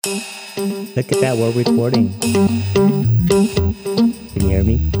Look at that, we're recording. Can you hear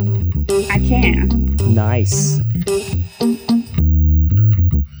me? I can. Nice.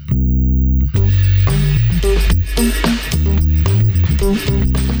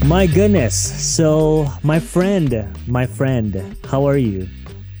 My goodness. So, my friend, how are you?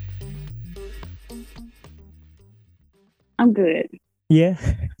 I'm good. Yeah.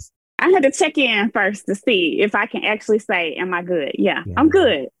 I had to check in first to see if I can actually say, am I good? Yeah, Yeah. I'm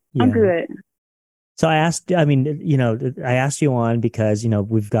good. I'm Yeah. good. So I asked you on because,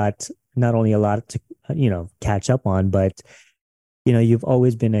 we've got not only a lot to, catch up on, but, you've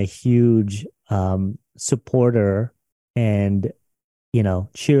always been a huge supporter and,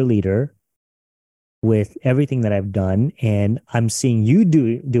 cheerleader with everything that I've done. And I'm seeing you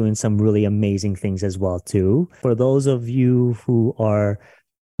doing some really amazing things as well, too. For those of you who are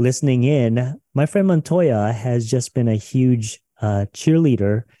listening in, my friend Montoya has just been a huge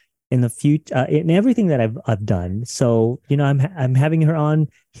cheerleader in the future in everything that I've done. So I'm having her on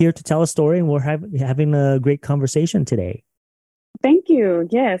here to tell a story, and we're having a great conversation today. Thank you.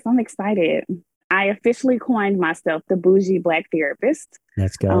 Yes, I'm excited. I officially coined myself the Bougie Black Therapist.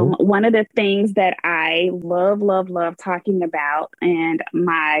 Let's go. One of the things that I love, love, love talking about, and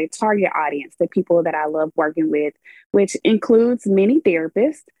my target audience, the people that I love working with, which includes many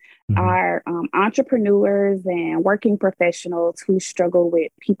therapists, Mhm. are entrepreneurs and working professionals who struggle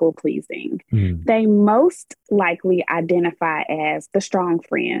with people pleasing. Mm. They most likely identify as the strong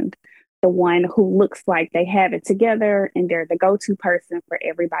friend, the one who looks like they have it together and they're the go to person for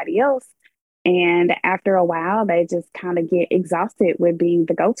everybody else. And after a while, they just kind of get exhausted with being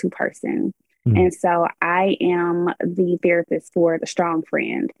the go to person. Mm. And so I am the therapist for the strong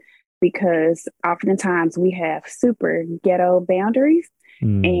friend because oftentimes we have super ghetto boundaries.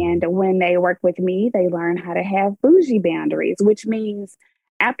 And Mm. when they work with me, they learn how to have bougie boundaries, which means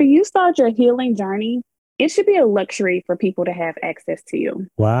after you start your healing journey, it should be a luxury for people to have access to you.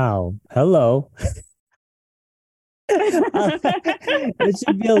 Wow. Hello. It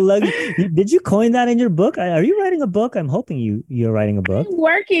should be a luxury. Did you coin that in your book? Are you writing a book? I'm hoping you're writing a book.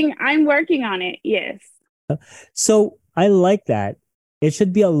 I'm working on it. Yes. So I like that. It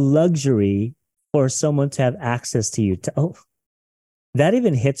should be a luxury for someone to have access to you. Oh, that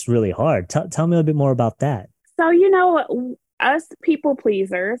even hits really hard. Tell me a bit more about that. So, us people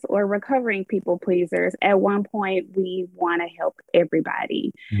pleasers or recovering people pleasers, at one point, we want to help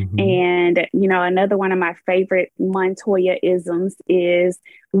everybody. Hmm. And, another one of my favorite Montoya isms is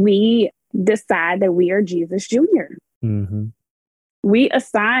we decide that we are Jesus Jr. Hmm. We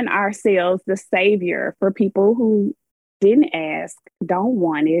assign ourselves the savior for people who didn't ask, don't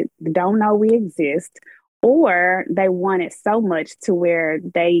want it, don't know we exist, or they want it so much to where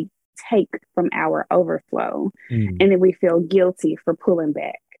they take from our overflow. Mm. And then we feel guilty for pulling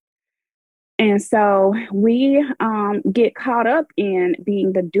back. And so we get caught up in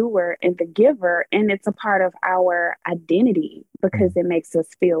being the doer and the giver, and it's a part of our identity because Mm. it makes us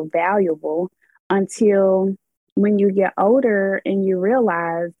feel valuable until when you get older and you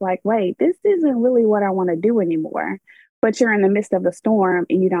realize, like, wait, this isn't really what I want to do anymore. But you're in the midst of the storm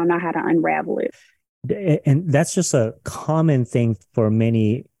and you don't know how to unravel it. And that's just a common thing for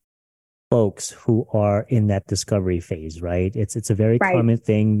many folks who are in that discovery phase, right? It's a very Right. common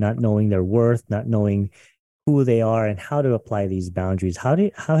thing, not knowing their worth, not knowing who they are and how to apply these boundaries. How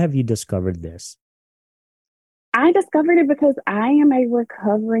have you discovered this? I discovered it because I am a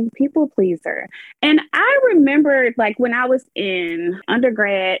recovering people pleaser. And I remember, like, when I was in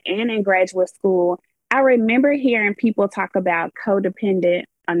undergrad and in graduate school, I remember hearing people talk about codependent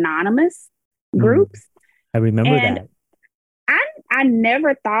anonymous Mm. groups. I remember And that. I I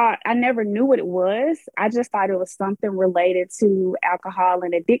never thought, I never knew what it was. I just thought it was something related to alcohol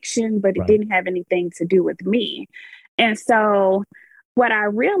and addiction, but it Right. didn't have anything to do with me. And so what I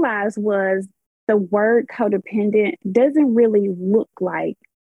realized was the word codependent doesn't really look like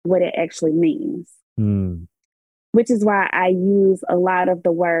what it actually means, Mm. which is why I use a lot of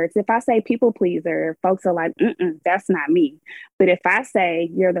the words. If I say people pleaser, folks are like, that's not me. But if I say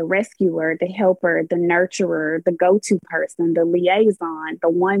you're the rescuer, the helper, the nurturer, the go to person, the liaison, the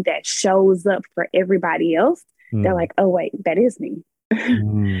one that shows up for everybody else, they're Mm. like, oh, wait, that is me.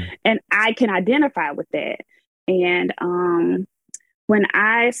 Mm. And I can identify with that. And when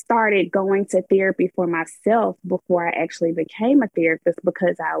I started going to therapy for myself before I actually became a therapist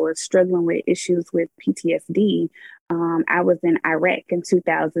because I was struggling with issues with PTSD, I was in Iraq in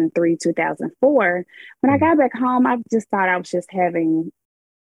 2003, 2004. When I Mm. got back home, I just thought I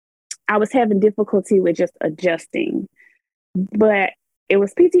was having difficulty with just adjusting, but it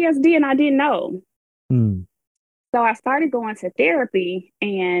was PTSD and I didn't know. Mm. So I started going to therapy,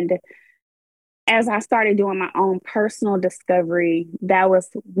 and as I started doing my own personal discovery, that was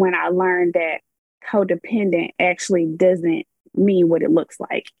when I learned that codependent actually doesn't mean what it looks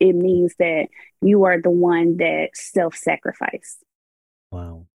like. It means that you are the one that self-sacrifice.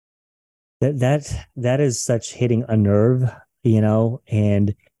 Wow. That is such hitting a nerve,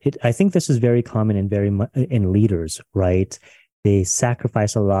 and I think this is very common in in leaders, right? They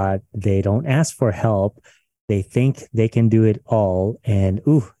sacrifice a lot. They don't ask for help. They think they can do it all. And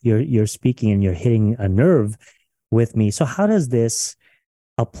ooh, you're speaking and you're hitting a nerve with me. So how does this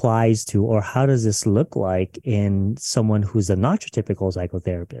applies to, or how does this look like in someone who's a not your typical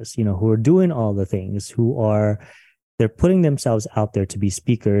psychotherapist, who are doing all the things, they're putting themselves out there to be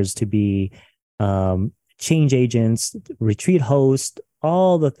speakers, to be change agents, retreat hosts,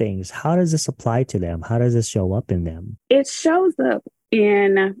 all the things. How does this apply to them? How does this show up in them? It shows up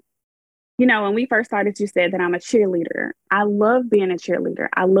in, when we first started, you said that I'm a cheerleader. I love being a cheerleader.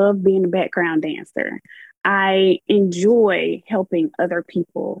 I love being a background dancer. I enjoy helping other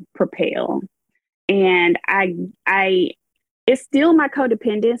people propel. And it's still my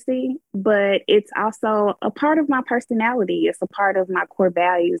codependency, but it's also a part of my personality. It's a part of my core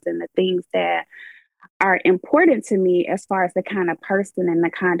values and the things that are important to me as far as the kind of person and the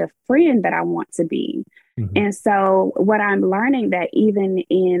kind of friend that I want to be. Mm-hmm. And so what I'm learning that even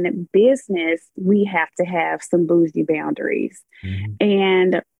in business, we have to have some bougie boundaries. Mm-hmm.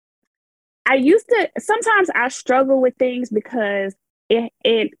 And sometimes I struggle with things because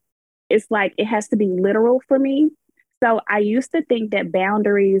it's like it has to be literal for me. So I used to think that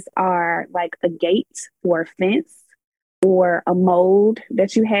boundaries are like a gate or a fence or a mold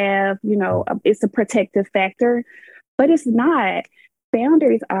that you have, it's a protective factor, but it's not.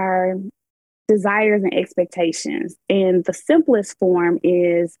 Boundaries are desires and expectations. And the simplest form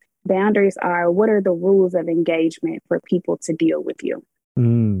is boundaries are what are the rules of engagement for people to deal with you?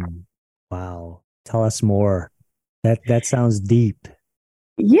 Mm. Wow. Tell us more. That sounds deep.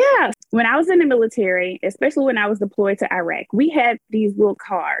 Yeah. When I was in the military, especially when I was deployed to Iraq, we had these little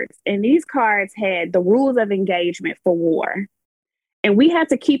cards, and these cards had the rules of engagement for war. And we had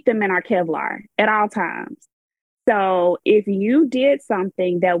to keep them in our Kevlar at all times. So if you did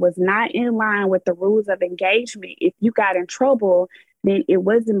something that was not in line with the rules of engagement, if you got in trouble, then it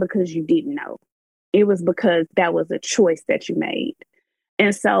wasn't because you didn't know. It was because that was a choice that you made.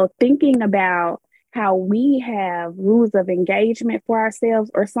 And so thinking about how we have rules of engagement for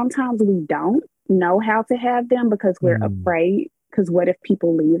ourselves, or sometimes we don't know how to have them because we're afraid. Because what if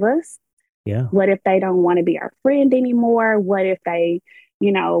people leave us? Yeah. What if they don't want to be our friend anymore? What if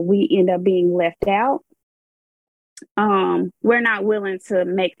we end up being left out? We're not willing to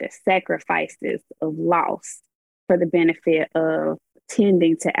make the sacrifices of loss for the benefit of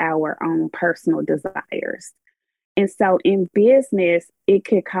tending to our own personal desires. And so in business, it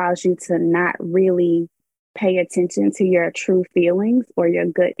could cause you to not really pay attention to your true feelings or your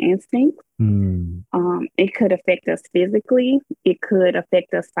gut instincts. Mm. It could affect us physically. It could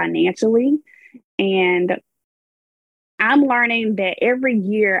affect us financially. And I'm learning that every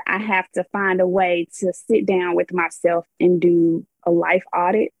year I have to find a way to sit down with myself and do a life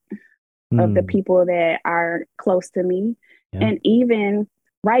audit of the people that are close to me. Yeah. And even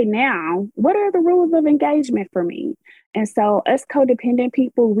right now, what are the rules of engagement for me? And so us codependent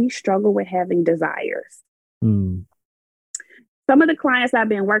people, we struggle with having desires. Some of the clients I've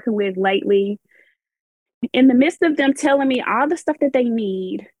been working with lately, in the midst of them telling me all the stuff that they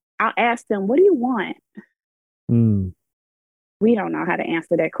need, I'll ask them, what do you want? We don't know how to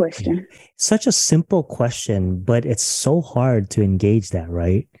answer that question. Such a simple question, but it's so hard to engage that,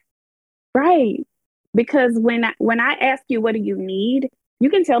 right? Right. Because when I ask you, what do you need? You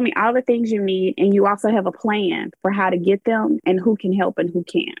can tell me all the things you need, and you also have a plan for how to get them and who can help and who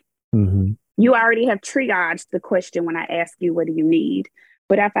can't. Mm-hmm. You already have triaged the question when I ask you, what do you need?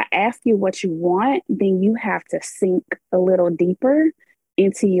 But if I ask you what you want, then you have to sink a little deeper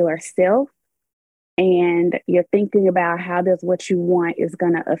into yourself. And you're thinking about how does what you want is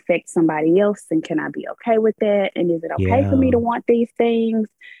going to affect somebody else. And can I be okay with that? And is it okay for me to want these things?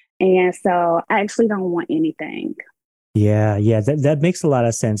 And so I actually don't want anything. Yeah. That makes a lot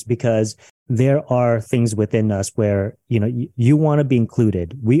of sense, because there are things within us where, you want to be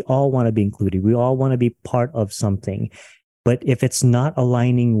included. We all want to be included. We all want to be part of something. But if it's not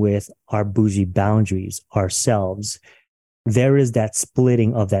aligning with our bougie boundaries, ourselves, there is that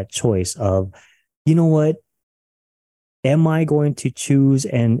splitting of that choice of, you know what? Am I going to choose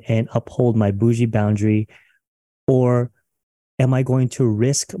and uphold my bougie boundary, or am I going to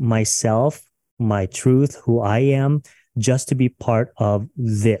risk myself, my truth, who I am, just to be part of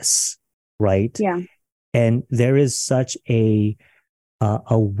this, right? Yeah. And there is such a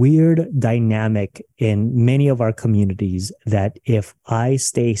weird dynamic in many of our communities that if I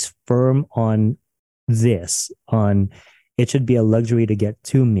stay firm on this, on it should be a luxury to get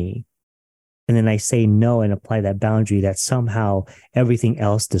to me, and then I say no and apply that boundary, that somehow everything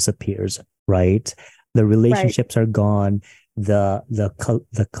else disappears, right? The Right. relationships are gone, the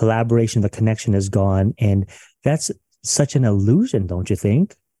collaboration, the connection is gone, and that's such an illusion, don't you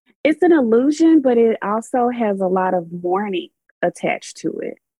think? It's an illusion, but it also has a lot of mourning attached to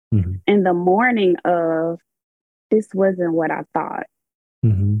it. Mm-hmm. And the mourning of this wasn't what I thought.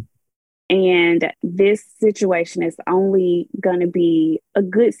 Mm-hmm. And this situation is only going to be a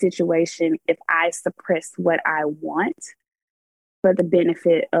good situation if I suppress what I want for the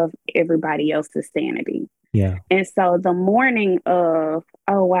benefit of everybody else's sanity. Yeah. And so the mourning of,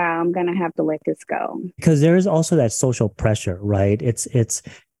 oh, wow, I'm going to have to let this go. Because there is also that social pressure, right? It's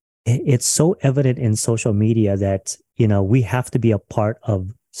so evident in social media that, we have to be a part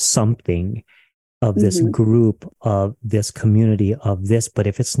of something, of this Mm-hmm. group, of this community, of this. But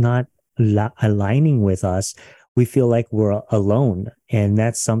if it's not aligning with us, we feel like we're alone. And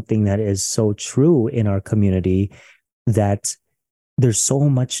that's something that is so true in our community, that there's so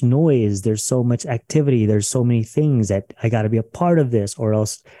much noise, there's so much activity, there's so many things that I got to be a part of this, or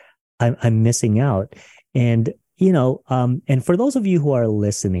else I'm missing out. And and for those of you who are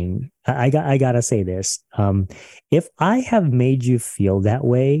listening, I gotta say this: if I have made you feel that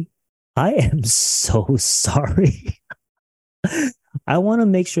way, I am so sorry. I want to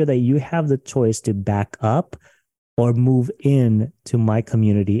make sure that you have the choice to back up or move in to my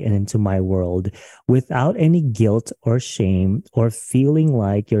community and into my world without any guilt or shame or feeling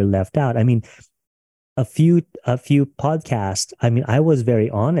like you're left out. I mean, a few podcasts, I mean, I was very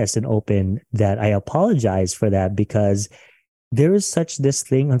honest and open that I apologize for that, because there is such this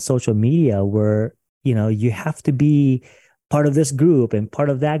thing on social media where, you have to be part of this group and part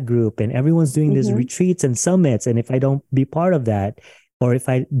of that group, and everyone's doing these Mm-hmm. retreats and summits, and if I don't be part of that, or if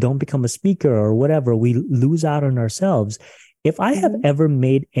I don't become a speaker or whatever, we lose out on ourselves. If I have Mm-hmm. ever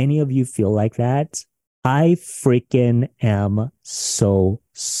made any of you feel like that, I freaking am so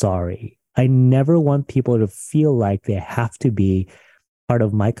sorry. I never want people to feel like they have to be part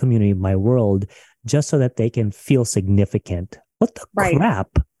of my community, my world, just so that they can feel significant. What the Right.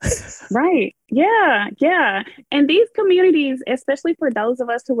 crap? Right. Yeah. Yeah. And these communities, especially for those of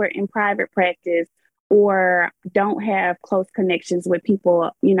us who are in private practice or don't have close connections with people,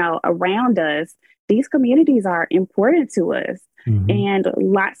 around us, these communities are important to us. Mm-hmm. And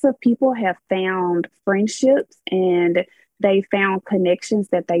lots of people have found friendships and they found connections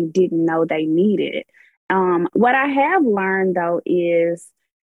that they didn't know they needed. What I have learned though is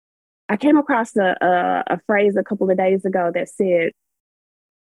I came across a phrase a couple of days ago that said,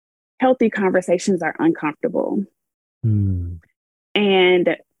 healthy conversations are uncomfortable. Mm.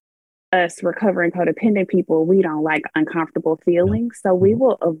 And us recovering codependent people, we don't like uncomfortable No. feelings. So we No.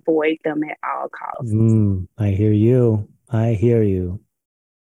 will avoid them at all costs I hear you. I hear you.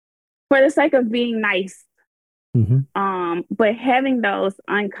 for the sake of being nice. Mm-hmm. But having those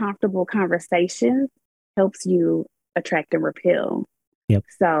uncomfortable conversations helps you attract and repel. Yep.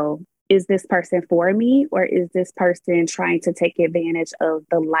 So is this person for me, or is this person trying to take advantage of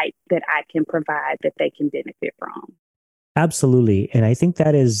the light that I can provide that they can benefit from? Absolutely. And I think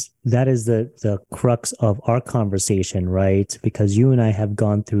that is the crux of our conversation, right? Because you and I have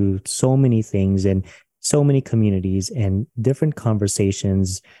gone through so many things and so many communities and different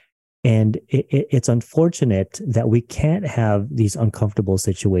conversations. And it's unfortunate that we can't have these uncomfortable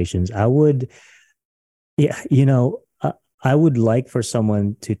situations. Yeah, I would like for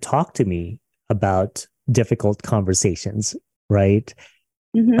someone to talk to me about difficult conversations, right? At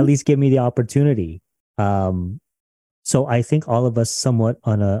Mm-hmm. least give me the opportunity. Um, so I think all of us, somewhat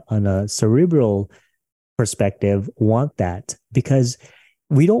on a cerebral perspective, want that, because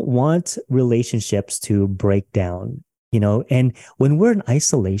we don't want relationships to break down. And when we're in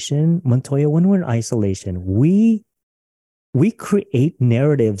isolation, Montoya, when we're in isolation, we create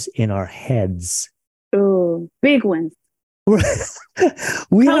narratives in our heads. Oh, big ones.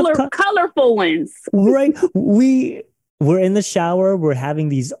 we have Colorful ones. right. We're in the shower. We're having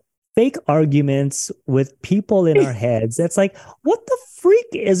these fake arguments with people in our heads. That's like, what the freak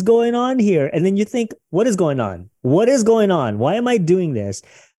is going on here? And then you think, what is going on? What is going on? Why am I doing this?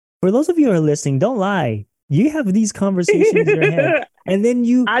 For those of you who are listening, don't lie. You have these conversations in your head, and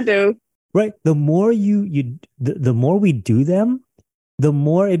then I do. right. The more the more we do them, the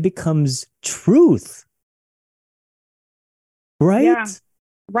more it becomes truth, Yeah. right?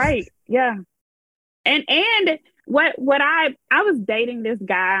 Right. Yeah. And What I was dating this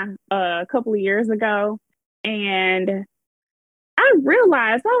guy a couple of years ago, and I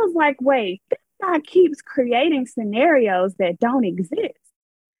realized I was like, wait, this guy keeps creating scenarios that don't exist.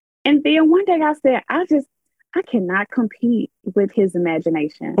 And then one day I said, I cannot compete with his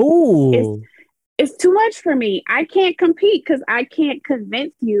imagination. It's Oh, it's too much for me. I can't compete because I can't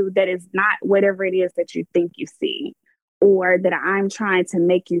convince you that it's not whatever it is that you think you see, or that I'm trying to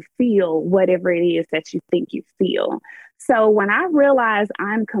make you feel whatever it is that you think you feel. So when I realize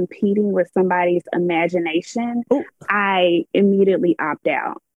I'm competing with somebody's imagination, oh. I immediately opt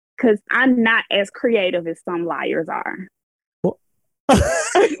out because I'm not as creative as some liars are. Well,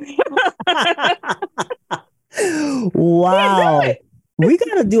 Can't do wow. it. We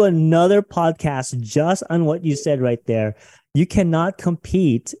got to do another podcast just on what you said right there. You cannot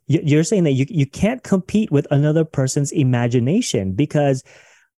compete. You're saying that you can't compete with another person's imagination because,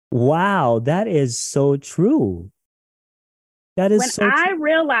 wow, that is so true. That is When so true. I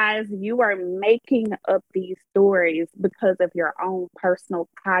realize you are making up these stories because of your own personal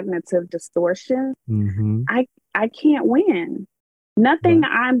cognitive distortions, Mm-hmm. I I can't win. Nothing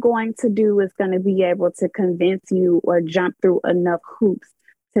Right, I'm going to do is going to be able to convince you or jump through enough hoops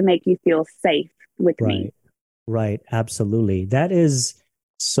to make you feel safe with me. right, right. Absolutely. That is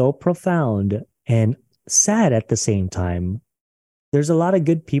so profound and sad at the same time. There's a lot of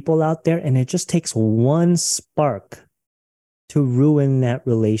good people out there, and it just takes one spark to ruin that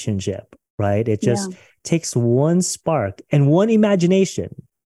relationship, right? It Yeah. just takes one spark and one imagination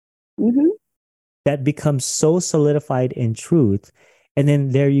Hmm. that becomes so solidified in truth. And then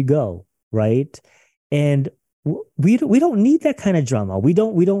there you go, right? And we don't need that kind of drama. We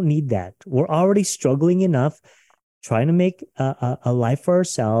don't need that. We're already struggling enough trying to make a life for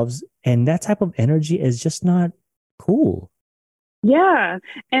ourselves, and that type of energy is just not cool. Yeah.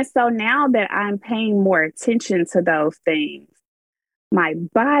 And so now that I'm paying more attention to those things, my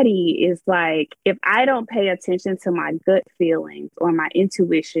body is like, if I don't pay attention to my gut feelings or my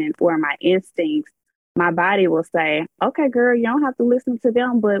intuition or my instincts, my body will say, okay, girl, you don't have to listen to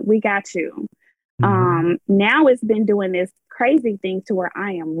them, but we got you. Mm-hmm. Now it's been doing this crazy thing to where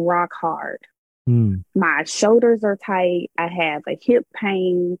I am rock hard. Mm. My shoulders are tight. I have a hip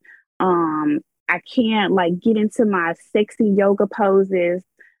pain. Um, I can't like get into my sexy yoga poses.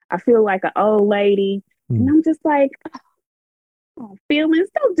 I feel like an old lady. And Mm. I'm just like, oh, feelings,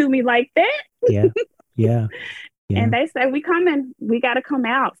 don't do me like that. Yeah, yeah, And yeah. they say, we coming, we got to come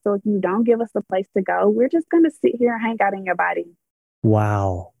out. So if you don't give us a place to go, we're just going to sit here and hang out in your body.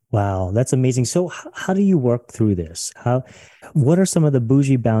 Wow. Wow. That's amazing. So how do you work through this? What are some of the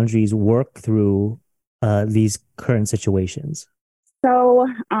bougie boundaries work through these current situations? So,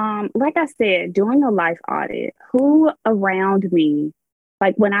 like I said, doing a life audit, who around me,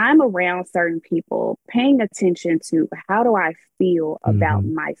 like when I'm around certain people, paying attention to how do I feel about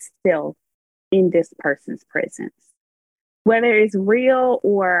Hmm. myself in this person's presence, whether it's real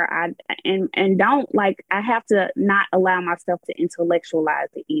or and don't like I have to not allow myself to intellectualize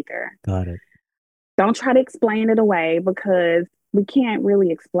it either. Got it. Don't try to explain it away because we can't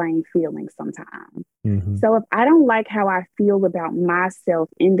really explain feelings sometimes. Hmm. So if I don't like how I feel about myself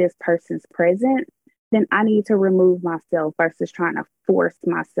in this person's presence, then I need to remove myself versus trying to force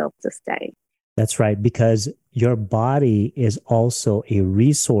myself to stay. That's right, because your body is also a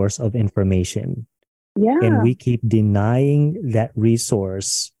resource of information, and Yeah. we keep denying that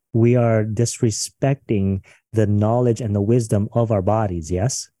resource. We are disrespecting the knowledge and the wisdom of our bodies.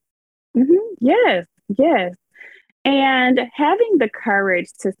 Yes. Yes. Yes. And having the courage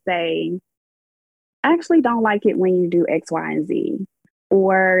to say, I actually don't like it when you do X, Y, and Z,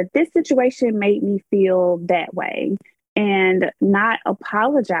 or this situation made me feel that way. And not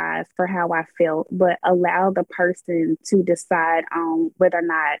apologize for how I felt, but allow the person to decide on whether or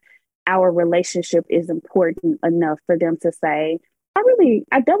not our relationship is important enough for them to say,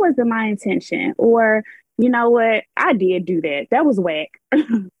 that wasn't my intention. Or, you know what, I did do that. That was whack.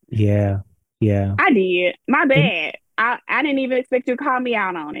 Yeah. Yeah. I did. My And bad. I didn't even expect you to call me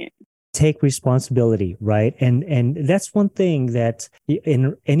out on it. take responsibility, right? And that's one thing that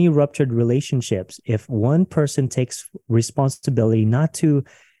in any ruptured relationships, if one person takes responsibility not to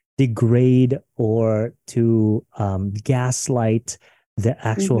degrade or to gaslight the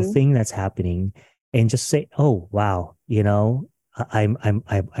actual Mm-hmm. thing that's happening, and just say, oh wow,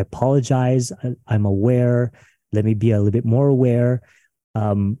 I apologize, I'm aware, let me be a little bit more aware,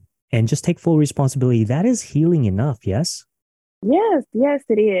 um and just take full responsibility. That is healing enough. Yes. Yes, yes,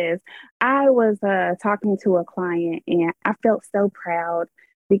 it is. I was talking to a client and I felt so proud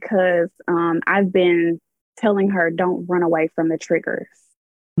because I've been telling her don't run away from the triggers.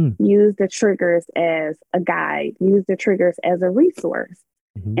 Hmm. Use the triggers as a guide, use the triggers as a resource.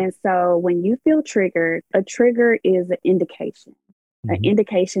 Hmm. And so when you feel triggered, a trigger is an indication. An Hmm.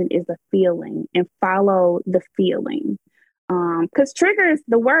 indication is a feeling, and follow the feeling. Because triggers,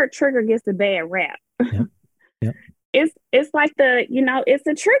 the word trigger gets a bad rap. Yep. Yep. It's like it's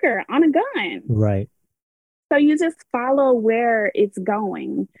a trigger on a gun. Right. So you just follow where it's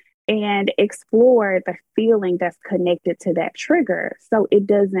going and explore the feeling that's connected to that trigger so it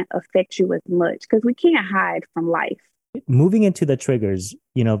doesn't affect you as much because we can't hide from life. Moving into the triggers,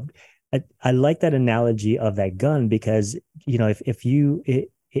 I like that analogy of that gun because, if you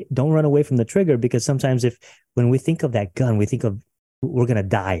don't run away from the trigger, because sometimes when we think of that gun, we think of we're going to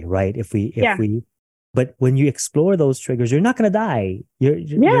die, right? Yeah. But when you explore those triggers, you're not going to die.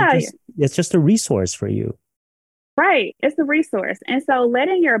 Yeah. It's just a resource for you. Right. It's a resource. And so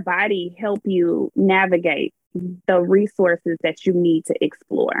letting your body help you navigate the resources that you need to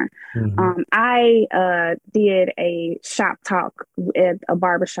explore. Mm-hmm. I did a shop talk at a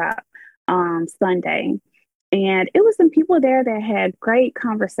barbershop Sunday, and it was some people there that had great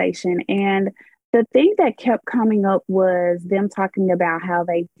conversation. And the thing that kept coming up was them talking about how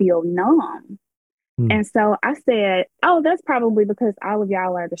they feel numb. Mm. And so I said, oh, that's probably because all of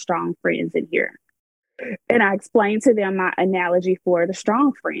y'all are the strong friends in here. And I explained to them my analogy for the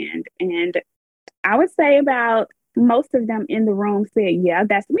strong friend. And I would say about most of them in the room said, yeah,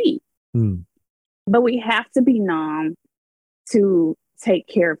 that's me. Mm. But we have to be numb to take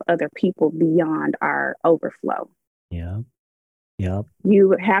care of other people beyond our overflow. Yeah. Yeah.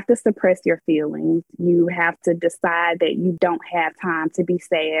 You have to suppress your feelings. You have to decide that you don't have time to be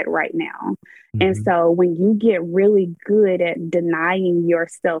sad right now. Mm-hmm. And so when you get really good at denying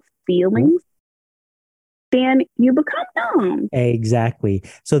yourself feelings, then you become numb. Exactly.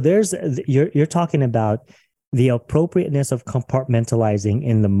 So you're talking about the appropriateness of compartmentalizing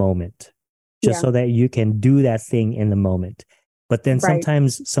in the moment, just so that you can do that thing in the moment. But then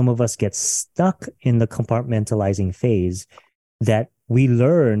sometimes some of us get stuck in the compartmentalizing phase that we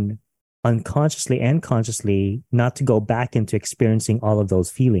learn unconsciously and consciously not to go back into experiencing all of those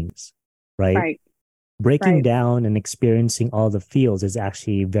feelings, right? Breaking down and experiencing all the feels is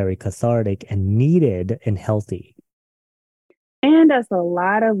actually very cathartic and needed and healthy. And there's a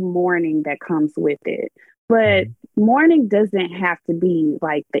lot of mourning that comes with it. But mourning doesn't have to be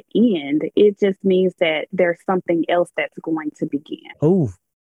like the end. It just means that there's something else that's going to begin. Oh,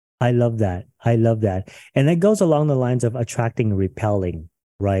 I love that. I love that. And that goes along the lines of attracting and repelling,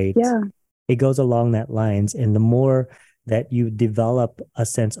 right? Yeah. It goes along that lines. And the more that you develop a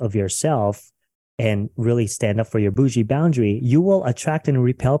sense of yourself and really stand up for your bougie boundary, you will attract and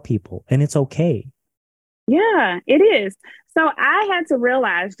repel people. And it's okay. Yeah, it is. So I had to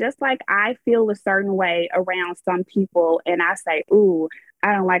realize, just like I feel a certain way around some people, and I say, ooh,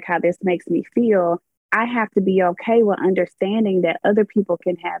 I don't like how this makes me feel. I have to be okay with understanding that other people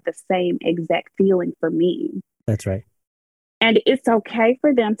can have the same exact feeling for me. That's right. And it's okay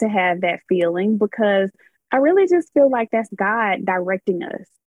for them to have that feeling because I really just feel like that's God directing us.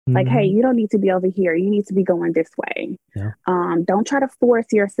 Like, hey, you don't need to be over here. You need to be going this way. Yeah. Don't try to force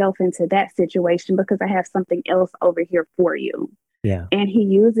yourself into that situation because I have something else over here for you. Yeah. And he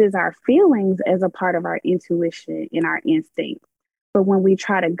uses our feelings as a part of our intuition and our instincts. But when we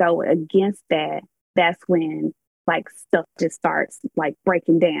try to go against that, that's when like stuff just starts like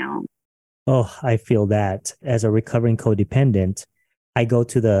breaking down. Oh, I feel that as a recovering codependent, I go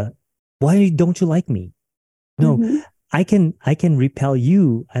to why don't you like me? No, I can repel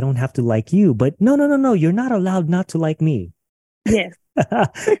you. I don't have to like you. But no. You're not allowed not to like me. Yes.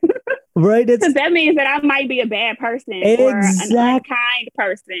 Right? Because that means that I might be a bad person or an unkind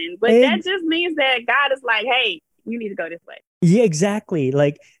person. But that just means that God is like, hey, you need to go this way. Yeah, exactly.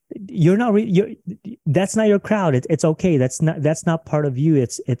 Like you're not that's not your crowd. It's okay. That's not part of you.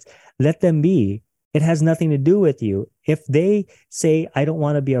 It's let them be. It has nothing to do with you. If they say I don't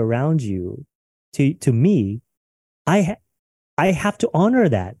want to be around you, to me, I have to honor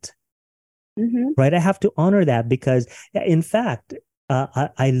that. Right? I have to honor that because in fact,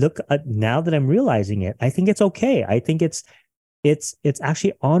 I look at now that I'm realizing it, I think it's okay. I think it's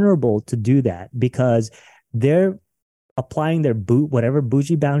actually honorable to do that because they're applying their whatever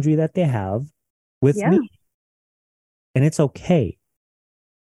bougie boundary that they have with me. And it's okay.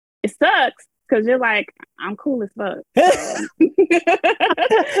 It sucks because you're like, I'm cool as fuck. So.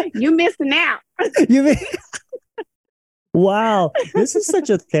 You missing out. Wow. This is such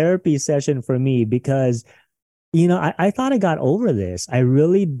a therapy session for me because, I thought I got over this. I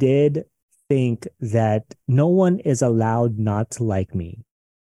really did think that no one is allowed not to like me.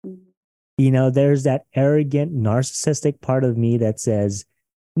 There's that arrogant, narcissistic part of me that says,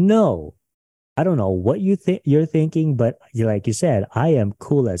 No, I don't know what you think you're thinking, but like you said, I am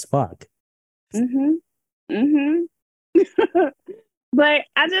cool as fuck. Mm-hmm. Mm-hmm. But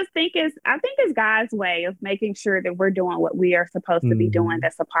I think it's God's way of making sure that we're doing what we are supposed to be doing Hmm.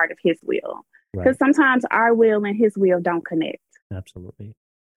 that's a part of his will. Because Right. sometimes our will and his will don't connect. Absolutely.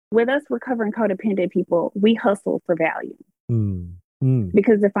 With us recovering codependent people, we hustle for value. Mm. Mm.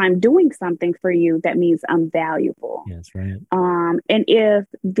 Because if I'm doing something for you, that means I'm valuable. Yeah, that's right. And if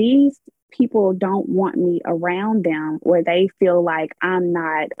these people don't want me around them or they feel like I'm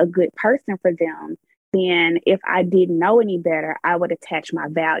not a good person for them, then if I didn't know any better, I would attach my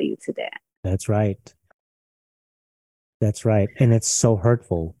value to that. That's right. That's right. And it's so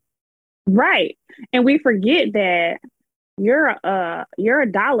hurtful. Right. And we forget that you're a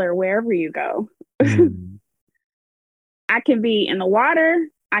dollar wherever you go. Mm. I can be in the water,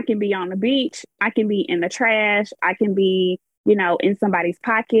 I can be on the beach, I can be in the trash, I can be, in somebody's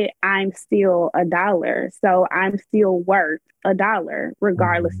pocket. I'm still a dollar. So I'm still worth a dollar,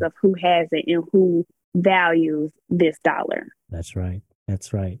 regardless Mm. of who has it and who values this dollar. That's right.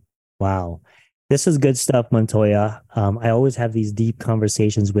 That's right. Wow. This is good stuff, Montoya. I always have these deep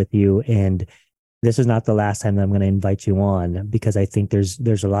conversations with you, and this is not the last time that I'm going to invite you on because I think there's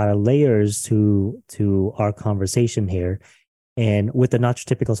a lot of layers to our conversation here. And with the Not Your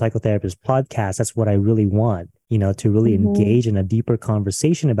Typical Psychotherapist podcast, that's what I really want, to really Mm-hmm. engage in a deeper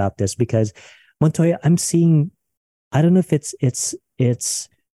conversation about this because Montoya, I'm seeing, I don't know if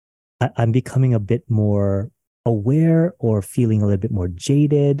I'm becoming a bit more aware or feeling a little bit more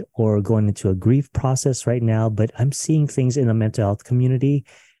jaded or going into a grief process right now, but I'm seeing things in the mental health community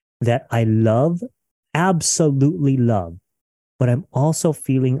that I love, absolutely love, but I'm also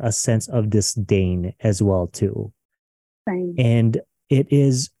feeling a sense of disdain as well too. Same. And it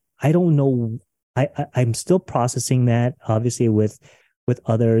is, I don't know, I'm still processing that obviously with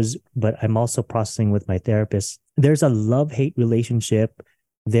others, but I'm also processing with my therapist. There's a love-hate relationship.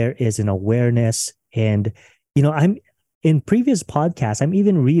 There is an awareness. And, I'm in previous podcasts, I'm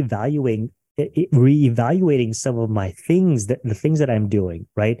even reevaluating some of my things that the things that I'm doing,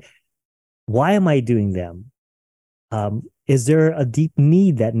 right? Why am I doing them? Is there a deep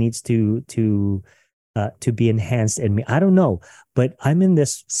need that needs to be enhanced in me? I don't know, but I'm in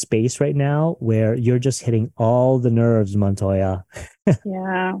this space right now where you're just hitting all the nerves, Montoya.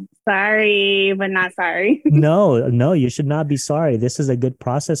 Yeah. Sorry, but not sorry. No, no, you should not be sorry. This is a good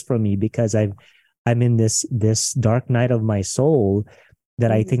process for me because I'm in this dark night of my soul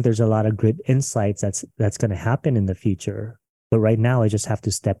that I think there's a lot of great insights that's going to happen in the future. But right now, I just have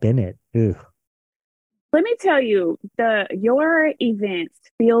to step in it. Ugh. Let me tell you, the your events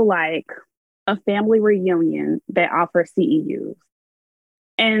feel like a family reunion that offers CEUs.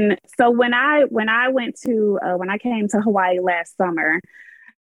 And so when I came to Hawaii last summer,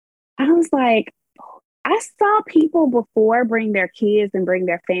 I was like, I saw people before bring their kids and bring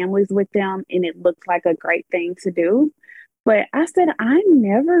their families with them, and it looked like a great thing to do. But I said, I'm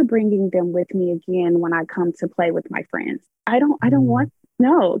never bringing them with me again when I come to play with my friends. I don't Mm, want,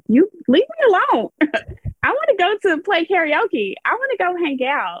 no, you leave me alone. I want to go to play karaoke. I want to go hang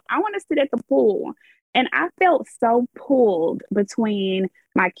out. I want to sit at the pool. And I felt so pulled between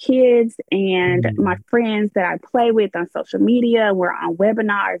my kids and my mm, friends that I play with on social media. We're on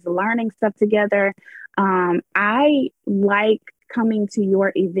webinars, learning stuff together. I like coming to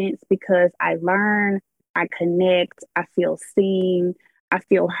your events because I learn, I connect, I feel seen, I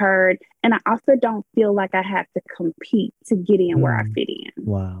feel heard, and I also don't feel like I have to compete to get in where I mm. fit in.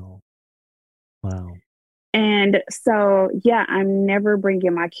 Wow. Wow. And so, yeah, I'm never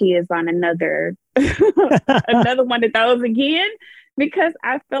bringing my kids on another another one of those again because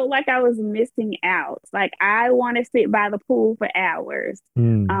I felt like I was missing out. Like I want to sit by the pool for hours.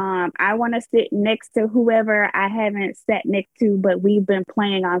 Mm, I want to sit next to whoever I haven't sat next to, but we've been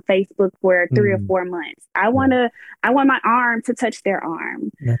playing on Facebook for 3 or 4 months. right. I want my arm to touch their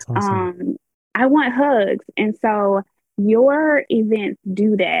arm. That's awesome. Um, I want hugs, and so your events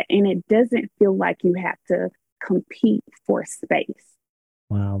do that, and it doesn't feel like you have to compete for space.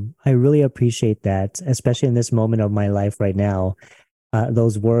 Wow. I really appreciate that, especially in this moment of my life right now.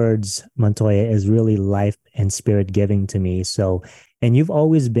 Those words, Montoya, is really life and spirit giving to me. So, and you've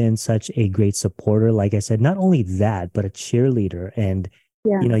always been such a great supporter. Like I said, not only that, but a cheerleader. And,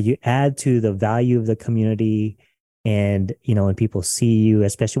 Yeah. you add to the value of the community. And, when people see you,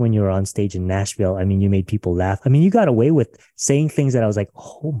 especially when you were on stage in Nashville, I mean, you made people laugh. I mean, you got away with saying things that I was like,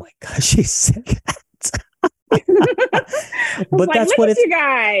 oh my gosh, she said that. I was like, look at you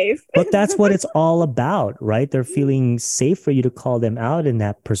guys. But that's what it's all about, right? They're feeling safe for you to call them out in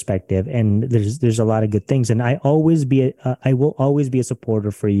that perspective, and there's a lot of good things. And I will always be a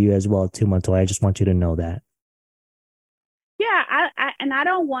supporter for you as well too, Montoya. I just want you to know that. Yeah, I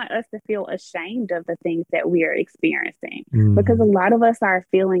don't want us to feel ashamed of the things that we are experiencing, because a lot of us are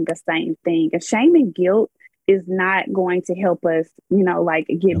feeling the same thing. And shame and guilt is not going to help us, like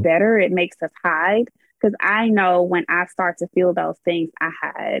get better. It makes us hide. Because I know when I start to feel those things, I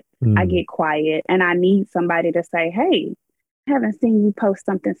hide, I get quiet, and I need somebody to say, hey, I haven't seen you post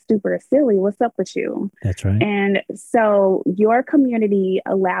something stupid or silly. What's up with you? That's right. And so your community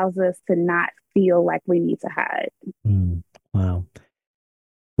allows us to not feel like we need to hide. Wow.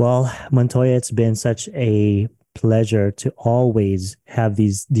 Well, Montoya, it's been such a pleasure to always have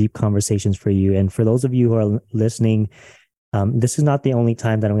these deep conversations for you. And for those of you who are listening, this is not the only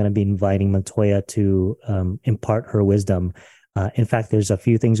time that I'm going to be inviting Montoya to impart her wisdom. In fact, there's a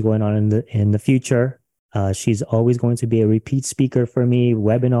few things going on in the future. She's always going to be a repeat speaker for me,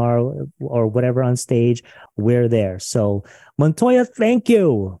 webinar or whatever on stage. We're there. So, Montoya, thank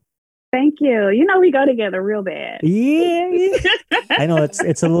you. Thank you. We go together real bad. Yeah. I know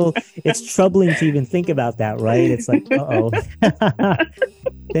it's troubling to even think about that, right? It's like, uh-oh.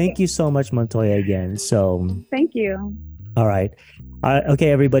 Thank you so much, Montoya, again. So thank you. All right.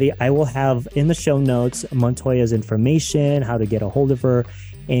 Okay, everybody, I will have in the show notes Montoya's information, how to get a hold of her.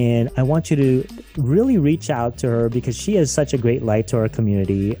 And I want you to really reach out to her because she is such a great light to our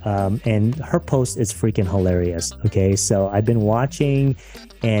community. And her post is freaking hilarious. Okay, so I've been watching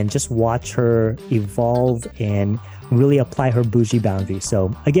and just watch her evolve and really apply her bougie boundaries.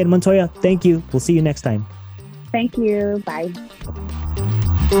 So again, Montoya, thank you. We'll see you next time. Thank you. Bye.